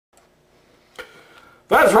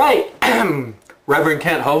That's right. Reverend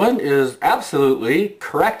Kent Hovind is absolutely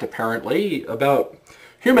correct, apparently, about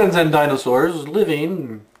humans and dinosaurs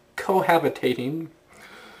living, cohabitating,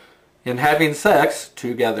 and having sex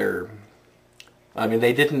together. I mean,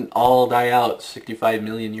 they didn't all die out 65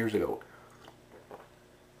 million years ago.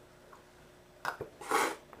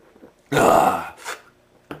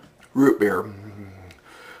 Root beer.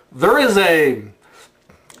 There is a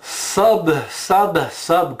subclass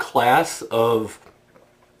of,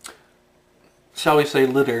 shall we say,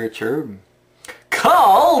 literature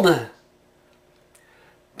called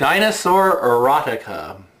dinosaur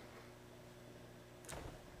erotica.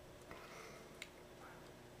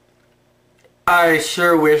 I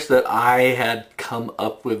sure wish that I had come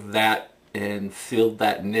up with that and filled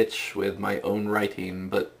that niche with my own writing,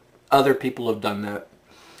 but other people have done that.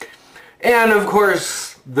 And of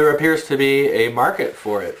course, there appears to be a market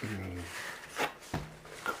for it.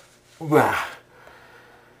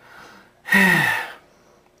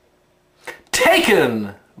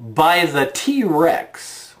 Taken by the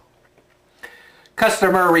T-Rex.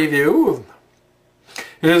 Customer review.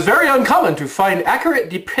 It is very uncommon to find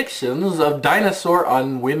accurate depictions of dinosaur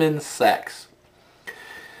on women's sex.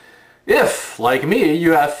 If, like me,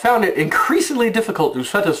 you have found it increasingly difficult to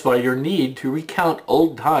satisfy your need to recount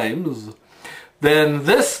old times, then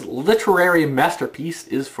this literary masterpiece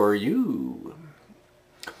is for you.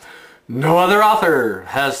 No other author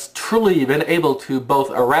has truly been able to both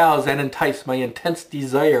arouse and entice my intense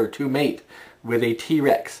desire to mate with a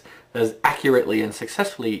T-Rex as accurately and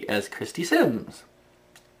successfully as Christy Sims.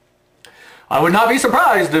 I would not be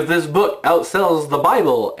surprised if this book outsells the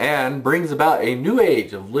Bible and brings about a new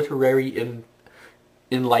age of literary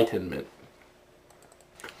enlightenment.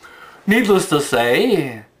 Needless to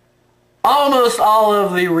say, almost all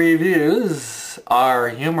of the reviews are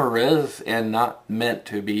humorous and not meant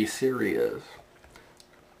to be serious.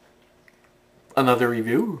 Another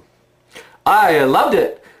review. I loved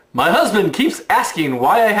it. My husband keeps asking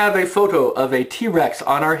why I have a photo of a T-Rex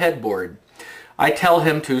on our headboard. I tell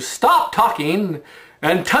him to stop talking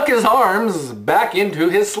and tuck his arms back into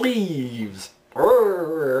his sleeves.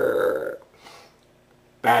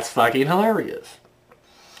 That's fucking hilarious.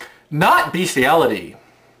 Not bestiality.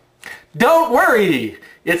 Don't worry,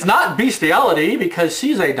 it's not bestiality because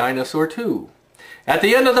she's a dinosaur too. At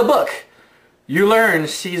the end of the book, you learn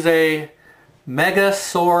she's a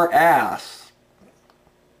megasaur ass.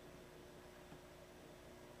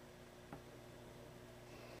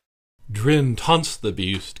 Drin taunts the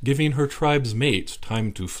beast, giving her tribe's mates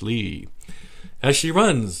time to flee. As she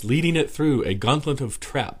runs, leading it through a gauntlet of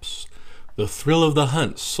traps, the thrill of the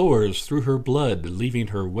hunt soars through her blood, leaving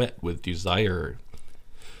her wet with desire.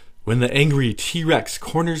 When the angry T-Rex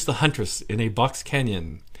corners the huntress in a box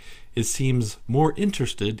canyon, it seems more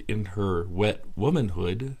interested in her wet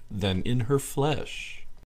womanhood than in her flesh.